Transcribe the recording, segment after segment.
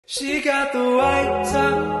She got the white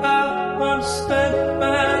top, I want to spend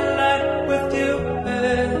my life with you,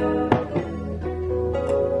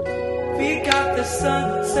 We got the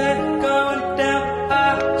sunset going down,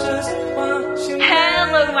 I just want you.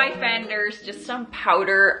 Hello my fanders, just some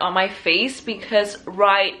powder on my face because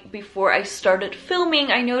right before I started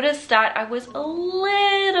filming I noticed that I was a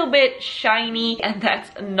little bit shiny and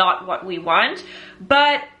that's not what we want.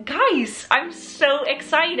 But guys, I'm so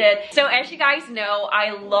excited. So as you guys know,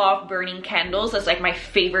 I love burning candles. That's like my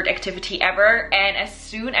favorite activity ever. And as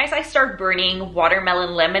soon as I start burning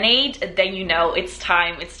watermelon lemonade, then you know it's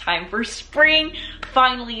time for spring.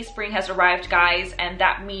 Finally, spring has arrived, guys, and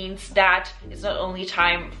that means that it's not only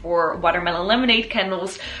time for watermelon lemonade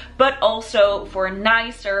candles, but also for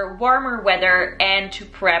nicer, warmer weather and to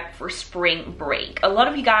prep for spring break. A lot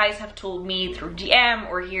of you guys have told me through DM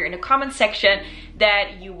or here in the comment section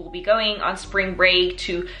that you will be going on spring break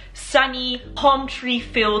to sunny, palm tree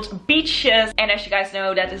filled beaches. And as you guys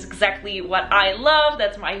know, that is exactly what I love.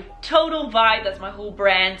 That's my total vibe, that's my whole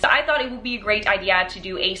brand. So I thought it would be a great idea to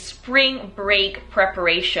do a spring break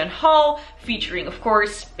preparation haul featuring, of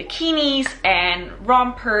course, bikinis and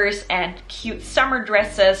rompers and cute summer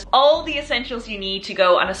dresses, all the essentials you need to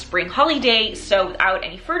go on a spring holiday. So without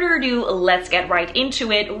any further ado, let's get right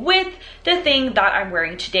into it with the thing that I'm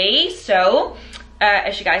wearing today. So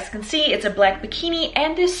as you guys can see, it's a black bikini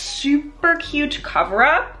and this super cute cover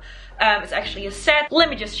up. It's actually a set. Let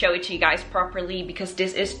me just show it to you guys properly because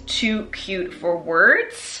this is too cute for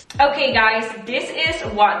words. Okay guys, this is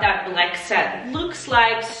what that black set looks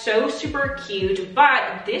like. So super cute,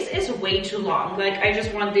 but this is way too long. Like I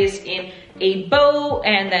just want this in a bow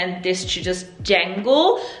and then this to just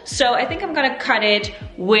dangle. So I think I'm gonna cut it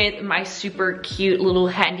with my super cute little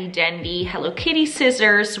handy dandy Hello Kitty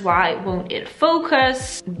scissors. Why won't it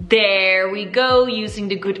focus? There we go, using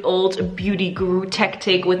the good old beauty guru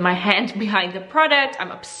tactic with my hand behind the product. I'm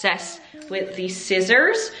obsessed with these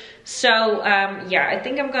scissors. So yeah, I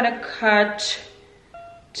think I'm gonna cut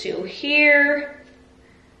to here.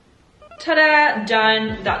 Ta-da,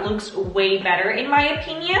 done. That looks way better in my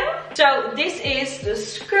opinion. So this is the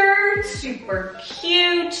skirt, super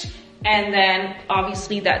cute. And then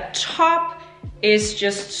obviously that top is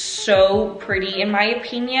just so pretty in my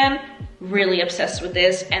opinion. Really obsessed with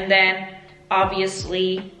this. And then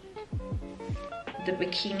obviously the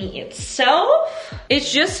bikini itself.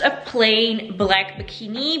 It's just a plain black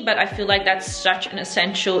bikini, but I feel like that's such an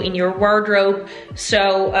essential in your wardrobe.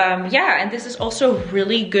 So yeah, and this is also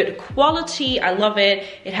really good quality. I love it.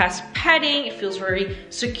 It has padding. It feels very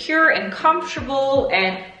secure and comfortable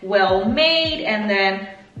and well made. And then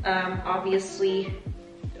obviously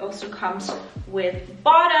it also comes with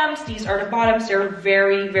bottoms. These are the bottoms. They're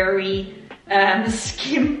very, very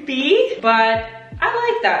skimpy, but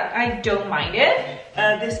I like that. I don't mind it.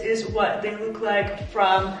 This is what they look like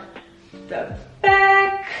from the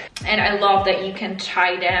back. And I love that you can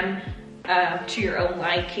tie them to your own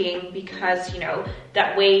liking because, you know,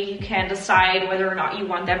 that way you can decide whether or not you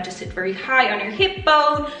want them to sit very high on your hip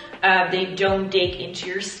bone. They don't dig into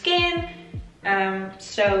your skin.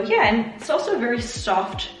 So yeah, and it's also a very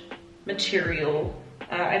soft material.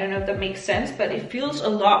 I don't know if that makes sense, but it feels a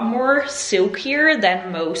lot more silkier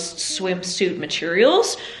than most swimsuit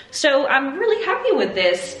materials. So I'm really happy with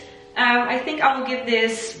this. I think I'll give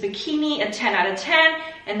this bikini a 10 out of 10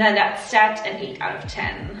 and then that set an 8 out of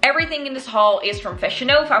 10. Everything in this haul is from Fashion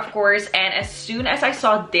Nova, of course, and as soon as I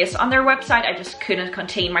saw this on their website, I just couldn't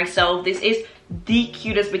contain myself. This is the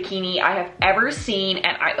cutest bikini I have ever seen,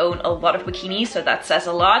 and I own a lot of bikinis, so that says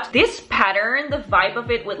a lot. This pattern, the vibe of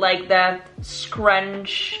it with like the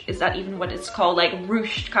scrunch, is that even what it's called? Like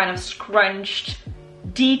ruched, kind of scrunched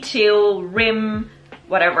detail, rim,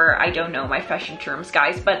 whatever. I don't know my fashion terms,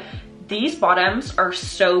 guys, but these bottoms are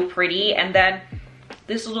so pretty. And then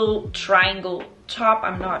this little triangle top,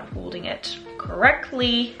 I'm not holding it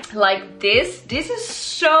correctly, like this is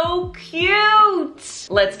so cute.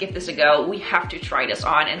 Let's give this a go. We have to try this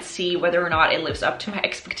on and see whether or not it lives up to my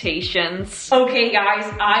expectations. Okay guys,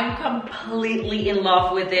 I'm completely in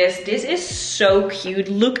love with this. This is so cute.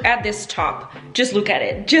 Look at this top. Just look at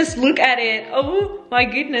it. Just look at it. Oh my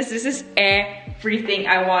goodness, this is everything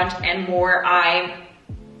I want and more. I'm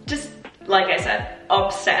just, like I said,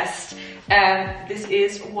 obsessed. And this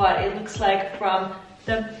is what it looks like from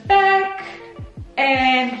the back.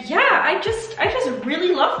 And yeah, I just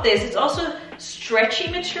really love this. It's also stretchy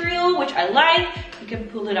material, which I like. You can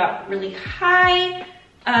pull it up really high.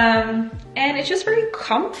 And it's just very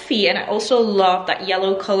comfy. And I also love that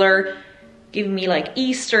yellow color, giving me like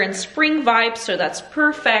Easter and spring vibes, so that's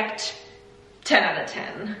perfect. 10 out of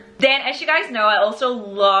 10. Then, as you guys know, I also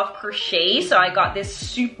love crochet. So I got this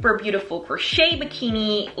super beautiful crochet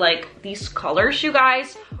bikini. Like, these colors, you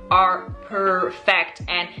guys, are perfect.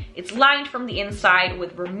 And it's lined from the inside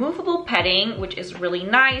with removable padding, which is really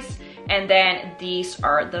nice. And then these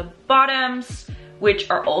are the bottoms,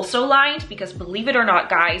 which are also lined, because believe it or not,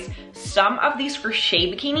 guys, some of these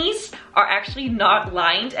crochet bikinis are actually not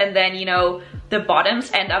lined, and then, you know, the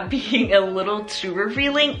bottoms end up being a little too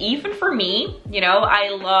revealing, even for me. You know, I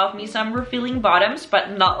love me some revealing bottoms,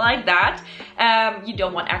 but not like that. You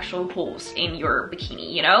don't want actual holes in your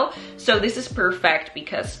bikini, you know? So this is perfect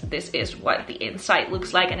because this is what the inside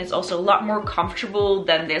looks like, and it's also a lot more comfortable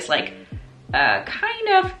than this like kind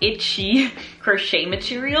of itchy crochet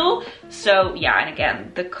material. So yeah, and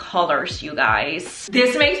again, the colors, you guys.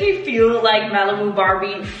 This makes me feel like Malibu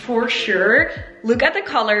Barbie for sure. Look at the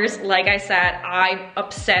colors. Like I said, I'm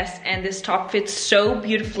obsessed, and this top fits so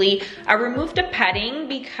beautifully. I removed the padding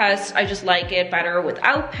because I just like it better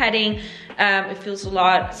without padding. It feels a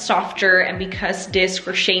lot softer, and because this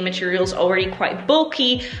crochet material is already quite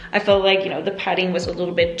bulky, I felt like, you know, the padding was a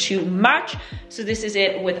little bit too much. So this is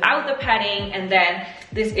it without the padding, and then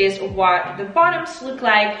this is what the bottoms look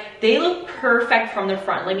like. They look perfect from the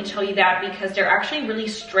front, let me tell you that, because they're actually really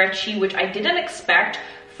stretchy, which I didn't expect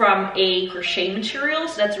from a crochet material,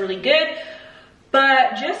 so that's really good.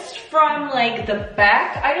 But just from like the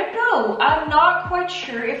back, I don't know, I'm not quite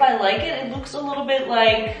sure if I like it. It looks a little bit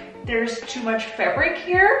like there's too much fabric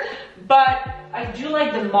here, but I do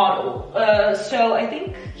like the model. So I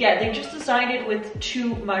think, yeah, they just designed it with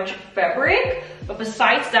too much fabric. But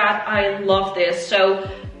besides that, I love this. So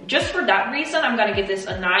just for that reason, I'm gonna give this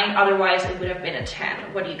a 9. Otherwise, it would have been a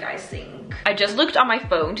 10. What do you guys think? I just looked on my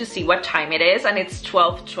phone to see what time it is, and it's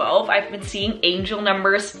 12:12. I've been seeing angel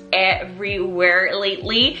numbers everywhere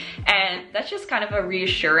lately, and that's just kind of a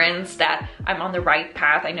reassurance that I'm on the right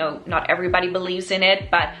path. I know not everybody believes in it,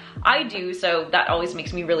 but I do, so that always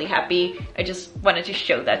makes me really happy. I just wanted to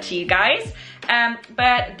show that to you guys.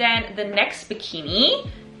 But then the next bikini,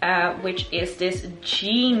 which is this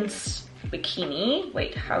jeans bikini.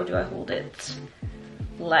 Wait, how do I hold it?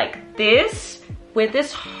 Like this, with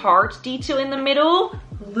this heart detail in the middle.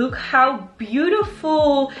 Look how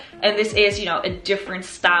beautiful. And this is, you know, a different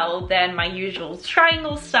style than my usual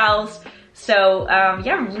triangle styles. So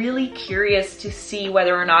yeah, I'm really curious to see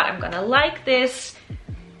whether or not I'm gonna like this.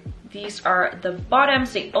 These are the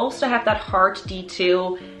bottoms. They also have that heart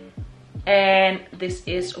detail, and this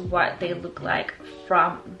is what they look like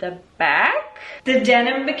from the back. The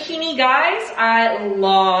denim bikini, guys, I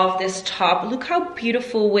love this top. Look how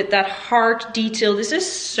beautiful with that heart detail. This is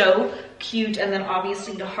so cute. And then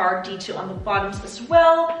obviously the heart detail on the bottoms as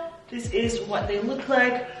well. This is what they look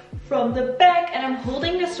like from the back, and I'm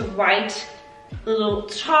holding this white little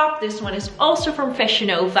top. This one is also from Fashion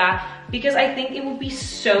Nova, because I think it would be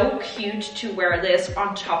so cute to wear this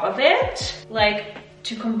on top of it. Like,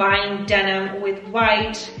 to combine denim with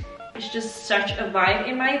white, it's just such a vibe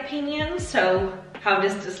in my opinion. So how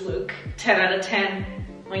does this look? 10 out of 10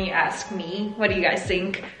 when you ask me. What do you guys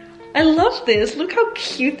think? I love this. Look how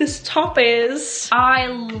cute this top is. I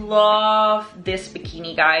love this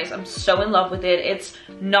bikini, guys. I'm so in love with it. It's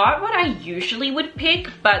not what I usually would pick,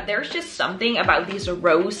 but there's just something about these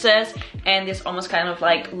roses and this almost kind of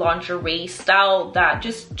like lingerie style that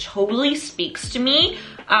just totally speaks to me.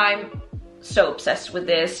 I'm so obsessed with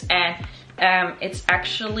this, and it's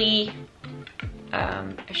actually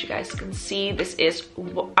as you guys can see, this is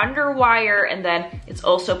under wire, and then it's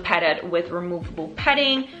also padded with removable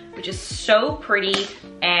padding, which is so pretty.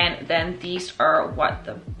 And then these are what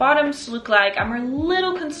the bottoms look like. I'm a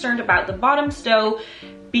little concerned about the bottoms though,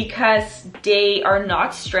 because they are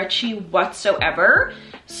not stretchy whatsoever.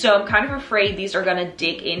 So I'm kind of afraid these are gonna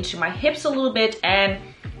dig into my hips a little bit, and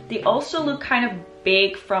they also look kind of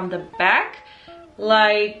big from the back.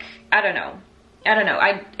 Like, I don't know.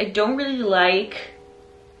 I don't really like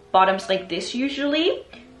bottoms like this usually,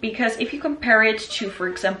 because if you compare it to, for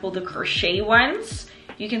example, the crochet ones,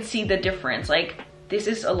 you can see the difference. Like, this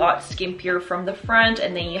is a lot skimpier from the front,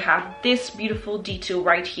 and then you have this beautiful detail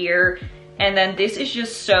right here, and then this is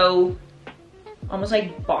just so almost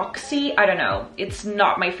like boxy. I don't know, it's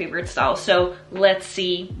not my favorite style. So let's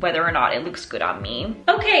see whether or not it looks good on me.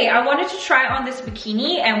 Okay, I wanted to try on this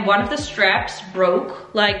bikini, and one of the straps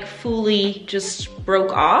broke, like fully just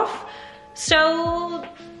broke off. So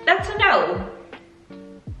that's a no.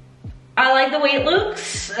 I like the way it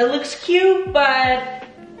looks cute, but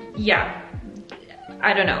yeah,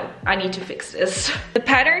 I don't know, I need to fix this. The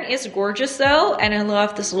pattern is gorgeous though, and I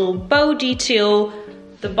love this little bow detail.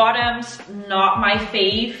 The bottoms, not my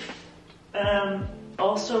fave.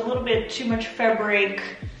 also a little bit too much fabric.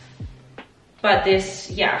 But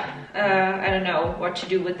this, yeah, I don't know what to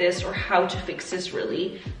do with this or how to fix this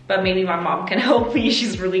really, but maybe my mom can help me.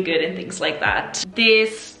 She's really good in things like that.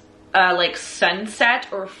 This like sunset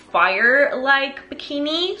or fire-like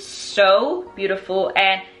bikini, so beautiful,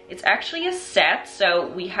 and it's actually a set. So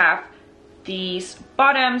we have these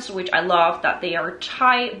bottoms, which I love that they are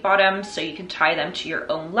tie bottoms, so you can tie them to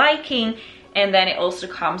your own liking, and then it also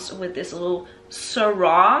comes with this little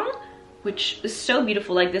sarong, which is so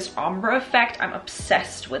beautiful, like this ombre effect. I'm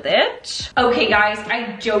obsessed with it. Okay guys,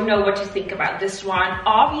 I don't know what to think about this one.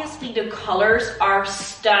 Obviously the colors are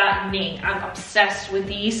stunning. I'm obsessed with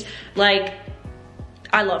these, like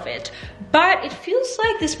I love it. But it feels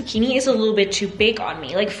like this bikini is a little bit too big on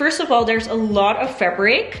me. Like first of all, there's a lot of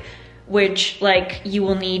fabric, which like you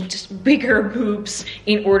will need bigger boobs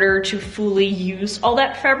in order to fully use all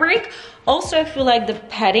that fabric. Also, I feel like the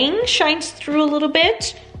padding shines through a little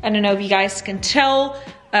bit. I don't know if you guys can tell,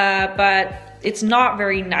 but it's not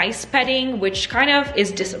very nice padding, which kind of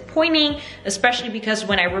is disappointing, especially because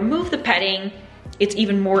when I remove the padding, it's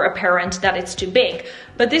even more apparent that it's too big.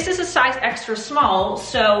 But this is a size extra small,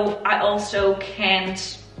 so I also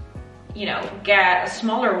can't, you know, get a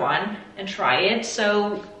smaller one and try it.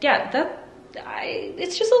 So yeah,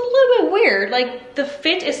 it's just a little bit weird. Like the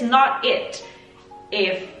fit is not it,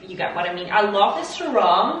 if you get what I mean. I love this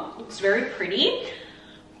sarong, looks very pretty.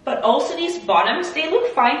 But also these bottoms, they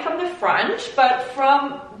look fine from the front, but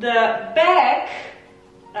from the back,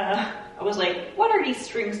 I was like, what are these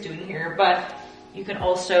strings doing here? But you can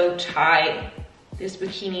also tie this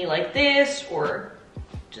bikini like this, or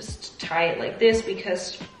just tie it like this,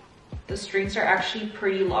 because the strings are actually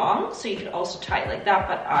pretty long. So you could also tie it like that,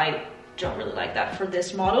 but I don't really like that for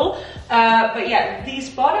this model. But yeah, these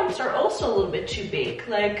bottoms are also a little bit too big.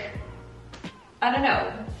 Like, I don't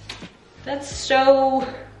know. That's so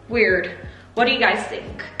weird. What do you guys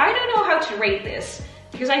think? I don't know how to rate this,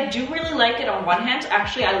 because I do really like it on one hand.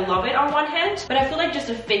 Actually, I love it on one hand, but I feel like just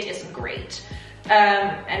the fit isn't great.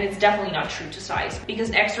 And it's definitely not true to size,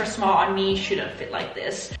 because extra small on me shouldn't fit like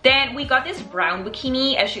this. Then we got this brown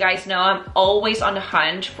bikini. As you guys know, I'm always on the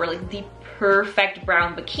hunt for like the perfect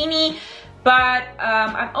brown bikini, but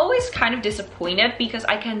I'm always kind of disappointed because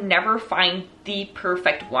I can never find the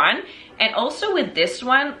perfect one. And also with this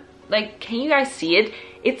one, like, can you guys see it?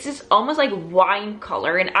 It's this almost like wine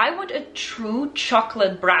color, and I want a true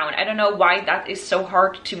chocolate brown. I don't know why that is so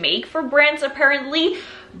hard to make for brands apparently,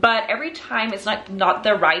 but every time it's not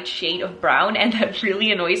the right shade of brown, and that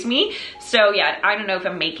really annoys me. So yeah, I don't know if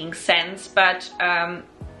I'm making sense, but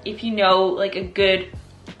if you know like a good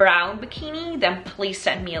brown bikini, then please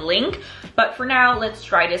send me a link. But for now, let's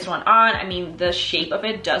try this one on. I mean, the shape of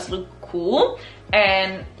it does look cool.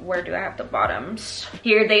 And where do I have the bottoms?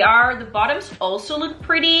 Here they are. The bottoms also look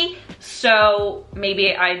pretty, so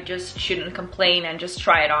maybe I just shouldn't complain and just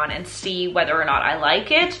try it on and see whether or not I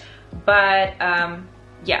like it. But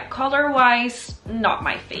yeah, color wise, not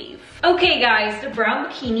my fave. Okay guys, the brown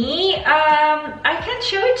bikini, I can't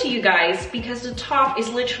show it to you guys because the top is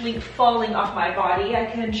literally falling off my body. I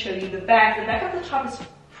can show you the back. The back of the top is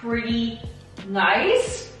pretty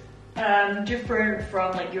nice. Different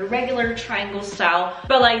from like your regular triangle style,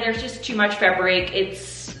 but like there's just too much fabric.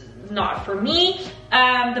 It's not for me.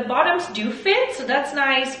 The bottoms do fit, so that's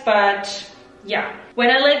nice, but yeah, when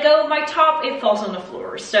I let go of my top, it falls on the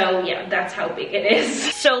floor. So yeah, that's how big it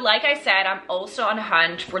is. So like I said, I'm also on a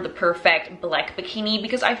hunt for the perfect black bikini,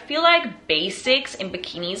 because I feel like basics in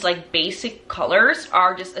bikinis, like basic colors,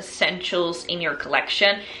 are just essentials in your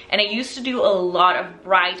collection. And I used to do a lot of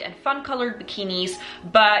bright and fun colored bikinis,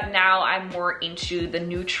 but now I'm more into the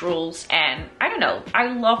neutrals, and I don't know,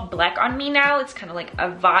 I love black on me now. It's kind of like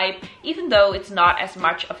a vibe, even though it's not as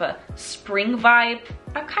much of a spring vibe.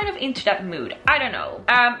 I'm kind of into that mood. I don't know.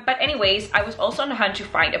 But anyways, I was also on the hunt to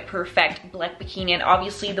find a perfect black bikini, and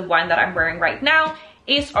obviously the one that I'm wearing right now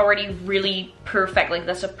is already really perfect. Like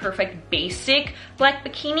that's a perfect basic black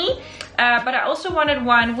bikini. But I also wanted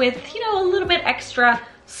one with, you know, a little bit extra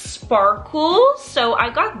sparkle. So I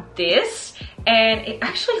got this, and it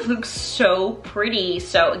actually looks so pretty.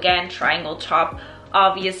 So again, triangle top,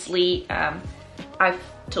 obviously. I've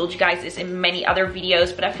told you guys this in many other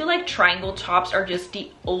videos, but I feel like triangle tops are just the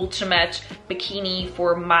ultimate bikini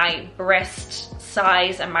for my breast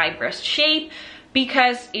size and my breast shape,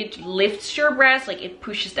 because it lifts your breasts, like it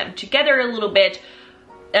pushes them together a little bit.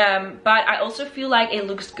 But I also feel like it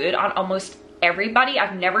looks good on almost everybody.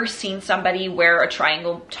 I've never seen somebody wear a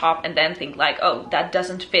triangle top and then think like, oh, that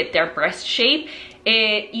doesn't fit their breast shape.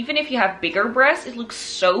 Even if you have bigger breasts, it looks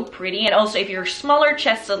so pretty. And also if you're smaller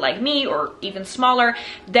chested like me or even smaller,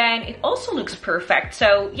 then it also looks perfect.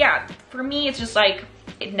 So yeah, for me, it's just like,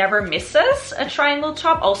 it never misses a triangle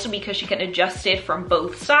top, also because you can adjust it from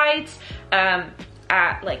both sides,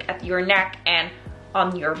 at your neck and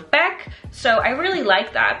on your back. So I really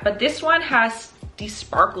like that. But this one has these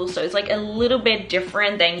sparkles, so it's like a little bit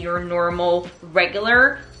different than your normal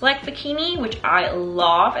regular leg bikini, which I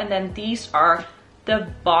love. And then these are the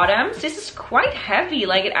bottoms. This is quite heavy,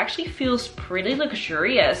 like it actually feels pretty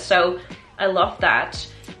luxurious, so I love that.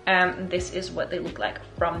 This is what they look like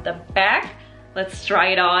from the back. Let's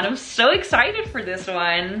try it on. I'm so excited for this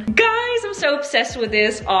one. Guys, I'm so obsessed with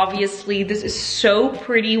this. Obviously, this is so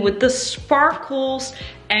pretty with the sparkles,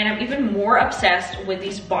 and I'm even more obsessed with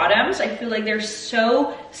these bottoms. I feel like they're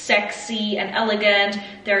so sexy and elegant.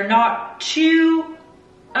 They're not too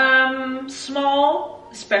small,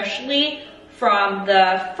 especially from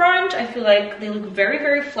the front. I feel like they look very,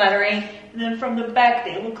 very flattering. And then from the back,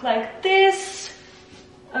 they look like this.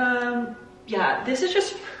 Yeah, this is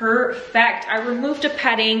just perfect. I removed the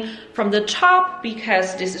padding from the top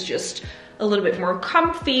because this is just a little bit more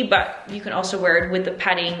comfy, but you can also wear it with the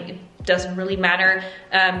padding. It doesn't really matter.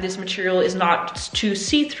 This material is not too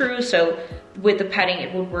see-through, so with the padding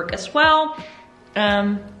it would work as well.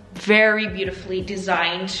 Very beautifully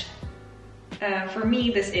designed. For me,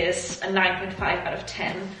 this is a 9.5 out of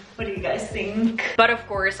 10. What do you guys think? But of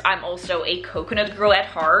course, I'm also a coconut girl at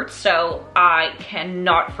heart, so I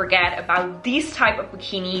cannot forget about these type of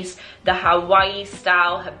bikinis, the Hawaii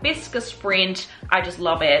style hibiscus print. I just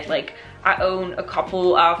love it. Like, I own a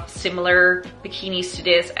couple of similar bikinis to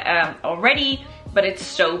this already, but it's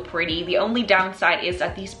so pretty. The only downside is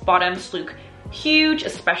that these bottoms look huge,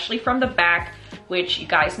 especially from the back, which you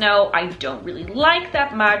guys know I don't really like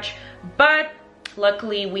that much. But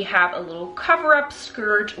luckily we have a little cover-up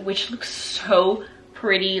skirt, which looks so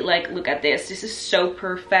pretty. Like, look at this. This is so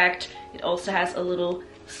perfect. It also has a little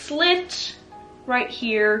slit right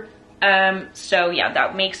here. So yeah,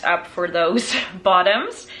 that makes up for those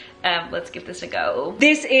bottoms. Let's give this a go.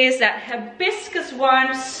 This is that hibiscus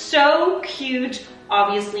one. So cute,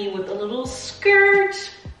 obviously, with a little skirt.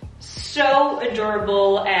 So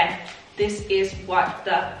adorable. And this is what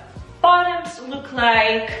the bottoms look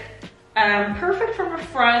like. Perfect from the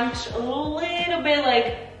front, a little bit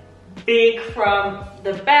like big from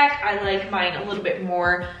the back. I like mine a little bit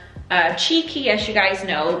more cheeky, as you guys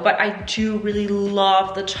know, but I do really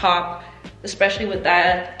love the top, especially with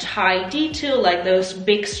that tie detail, like those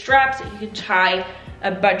big straps that you can tie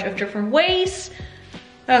a bunch of different ways.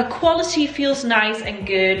 Quality feels nice and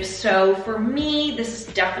good, so for me this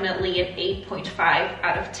is definitely an 8.5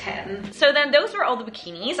 out of 10. So then those are all the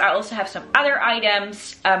bikinis. I also have some other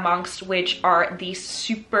items, amongst which are these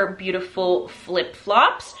super beautiful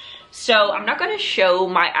flip-flops. So I'm not going to show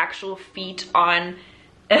my actual feet on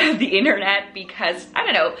the internet because, I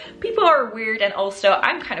don't know, people are weird, and also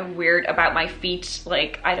I'm kind of weird about my feet.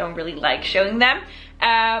 Like, I don't really like showing them,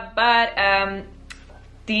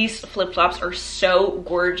 these flip-flops are so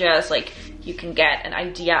gorgeous. Like, you can get an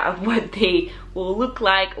idea of what they will look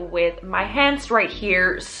like with my hands right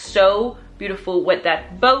here. So beautiful with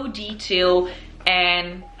that bow detail.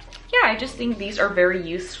 And yeah, I just think these are very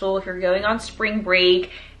useful if you're going on spring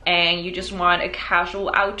break and you just want a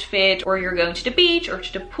casual outfit, or you're going to the beach or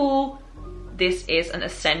to the pool. This is an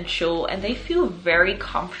essential, and they feel very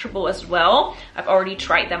comfortable as well. I've already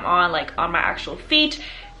tried them on, like on my actual feet,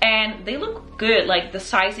 and they look good. Like, the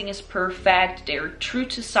sizing is perfect, they're true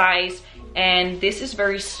to size, and this is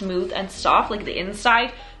very smooth and soft, like the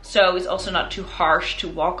inside, so it's also not too harsh to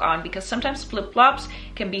walk on, because sometimes flip-flops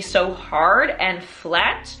can be so hard and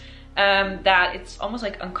flat that it's almost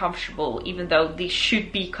like uncomfortable, even though these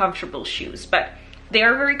should be comfortable shoes. But they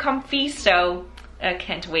are very comfy, so I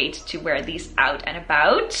can't wait to wear these out and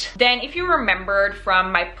about. Then, if you remembered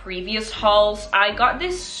from my previous hauls, I got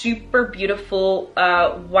this super beautiful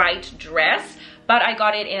white dress, but I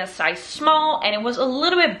got it in a size small and it was a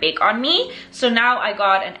little bit big on me. So now I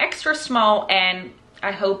got an extra small, and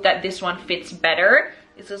I hope that this one fits better.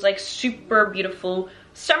 This is like super beautiful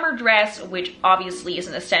summer dress, which obviously is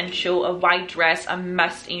an essential. A white dress, a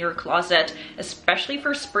must in your closet, especially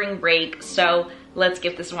for spring break. So let's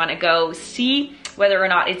give this one a go, see whether or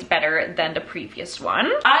not it's better than the previous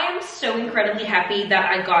one. I am so incredibly happy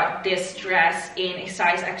that I got this dress in a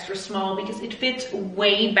size extra small, because it fits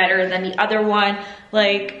way better than the other one.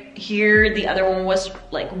 Like, here the other one was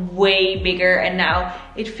like way bigger, and now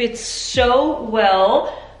it fits so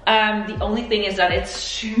well. The only thing is that it's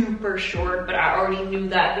super short, but I already knew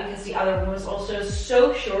that because the other one was also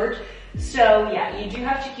so short. So yeah, you do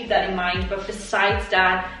have to keep that in mind. But besides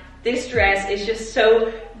that, this dress is just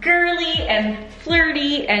so girly and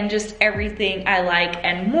flirty and just everything I like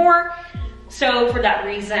and more. So for that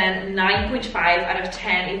reason, 9.5 out of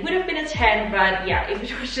 10. It would have been a 10, but yeah, if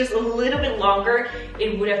it was just a little bit longer,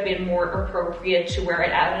 it would have been more appropriate to wear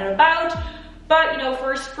it out and about. But you know,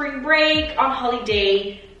 for a spring break, on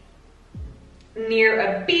holiday, near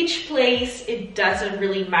a beach place, it doesn't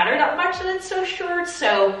really matter that much that it's so short.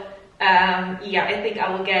 So yeah, I think I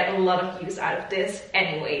will get a lot of use out of this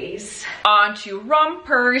anyways. On to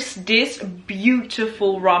rompers. This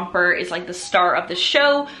beautiful romper is like the star of the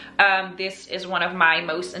show. This is one of my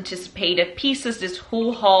most anticipated pieces this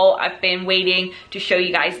whole haul. I've been waiting to show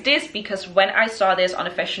you guys this because when I saw this on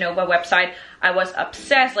the Fashion Nova website, I was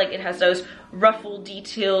obsessed. Like, it has those ruffle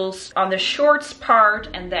details on the shorts part,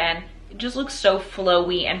 and then it just looks so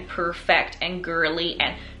flowy and perfect and girly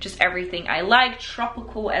and just everything I like.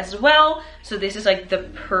 Tropical as well. So this is like the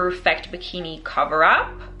perfect bikini cover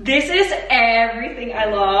up. This is everything I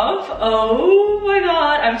love. Oh my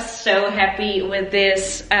god, I'm so happy with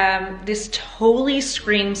this. This totally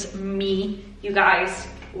screams me, you guys.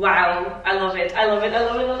 Wow, I love it. I love it. I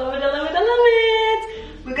love it. I love it. I love it. I love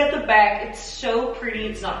it. Look at the back. It's so pretty.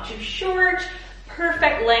 It's not too short.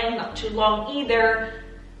 Perfect length, not too long either.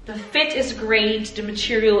 The fit is great, the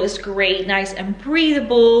material is great, nice and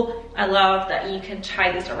breathable. I love that you can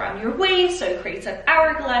tie this around your waist, so it creates an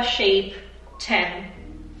hourglass shape. 10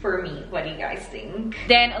 for me. What do you guys think?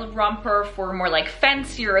 Then a romper for more like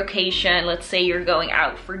fancier occasion. Let's say you're going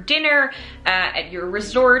out for dinner at your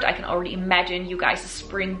resort. I can already imagine you guys'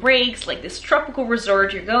 spring breaks, like this tropical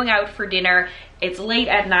resort. You're going out for dinner, it's late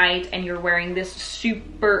at night, and you're wearing this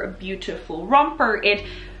super beautiful romper. It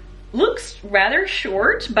looks rather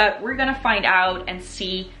short, but we're gonna find out and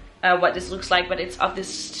see what this looks like. But it's of this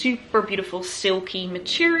super beautiful silky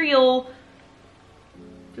material.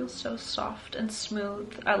 Feels so soft and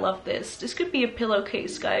smooth. I love this. This could be a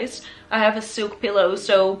pillowcase, guys. I have a silk pillow,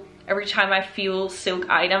 so every time I feel silk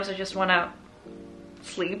items, I just wanna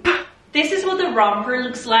sleep. This is what the romper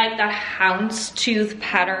looks like. That houndstooth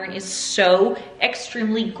pattern is so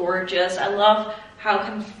extremely gorgeous. I love how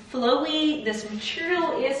kind of flowy this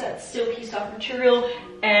material is, that silky soft material.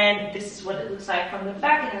 And this is what it looks like from the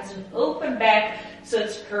back. It has an open back, so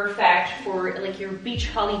it's perfect for like your beach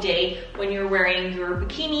holiday when you're wearing your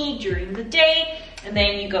bikini during the day, and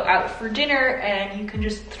then you go out for dinner and you can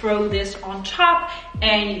just throw this on top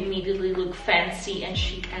and you immediately look fancy and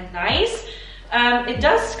chic and nice. It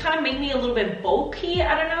does kind of make me a little bit bulky.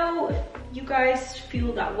 I don't know if you guys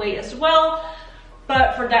feel that way as well.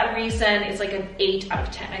 But for that reason, it's like an 8 out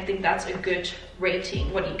of 10. I think that's a good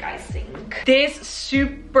rating. What do you guys think? This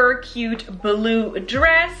super cute blue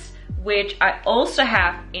dress, which I also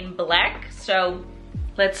have in black. So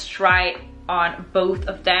let's try on both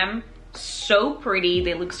of them. So pretty.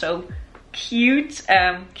 They look so cute.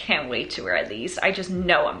 Can't wait to wear these. I just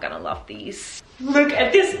know I'm gonna love these. Look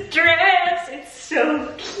at this dress. It's so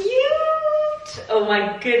cute. Oh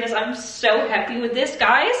my goodness. I'm so happy with this,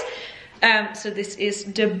 guys. So this is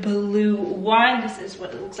the blue one. This is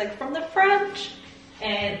what it looks like from the front,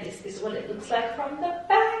 and this is what it looks like from the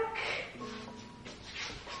back.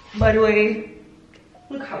 By the way,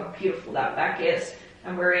 look how beautiful that back is.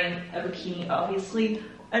 I'm wearing a bikini obviously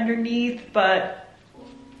underneath, but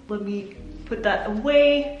let me put that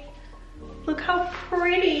away. Look how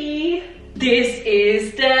pretty. This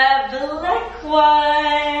is the black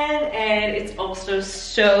one, and it's also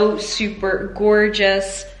so super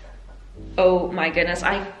gorgeous. Oh my goodness,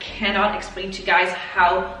 I cannot explain to you guys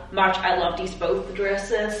how much I love these both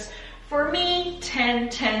dresses. For me, 10,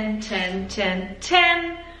 10, 10, 10,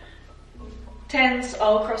 10. 10s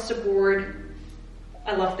all across the board.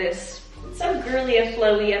 I love this. It's so girly and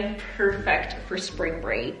flowy and perfect for spring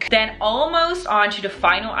break. Then almost on to the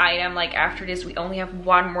final item. Like after this, we only have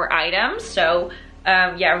one more item. So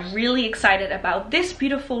yeah, really excited about this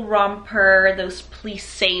beautiful romper. Those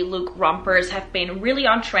plissé look rompers have been really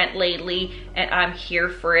on trend lately, and I'm here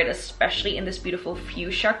for it, especially in this beautiful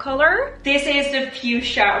fuchsia color. This is the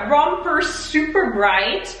fuchsia romper, super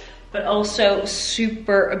bright, but also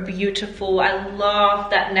super beautiful. I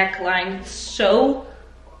love that neckline, so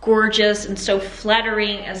gorgeous and so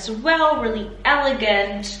flattering as well, really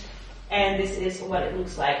elegant. And this is what it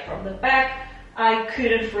looks like from the back. I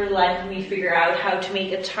couldn't for the life of me figure out how to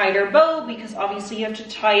make a tighter bow, because obviously you have to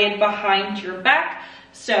tie it behind your back.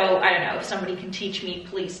 So I don't know, if somebody can teach me,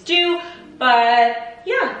 please do. But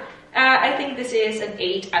yeah, I think this is an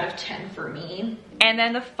 8 out of 10 for me. And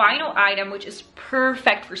then the final item, which is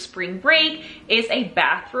perfect for spring break, is a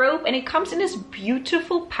bathrobe. And it comes in this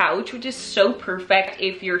beautiful pouch, which is so perfect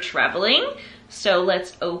if you're traveling. So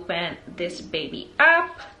let's open this baby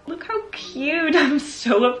up. Look how cute. I'm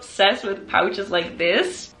so obsessed with pouches like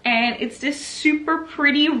this. And it's this super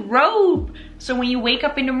pretty robe. So when you wake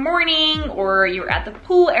up in the morning or you're at the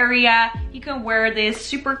pool area, you can wear this,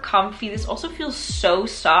 super comfy. This also feels so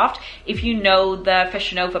soft. If you know the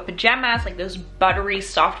Fashion Nova pajamas, like those buttery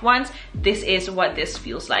soft ones, this is what this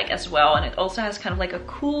feels like as well. And it also has kind of like a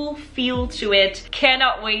cool feel to it.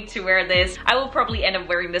 Cannot wait to wear this. I will probably end up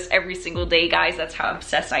wearing this every single day, guys. That's how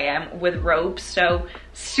obsessed I am with robes. So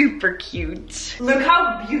super cute. Look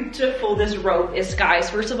how beautiful this robe is, guys.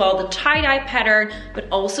 First of all, the tie-dye pattern, but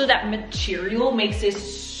also that material makes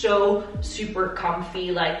this so super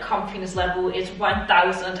comfy. Like, comfiness level is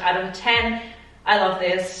 1000 out of 10. I love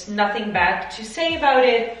this. Nothing bad to say about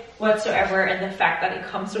it whatsoever. And the fact that it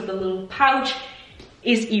comes with a little pouch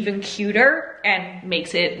is even cuter and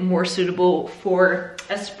makes it more suitable for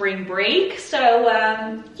a spring break. So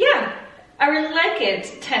yeah, I really like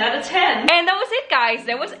it. 10 out of 10. And that was it, guys.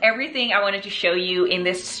 That was everything I wanted to show you in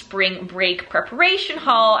this spring break preparation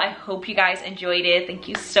haul. I hope you guys enjoyed it. Thank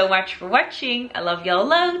you so much for watching. I love y'all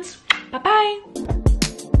loads. Bye-bye.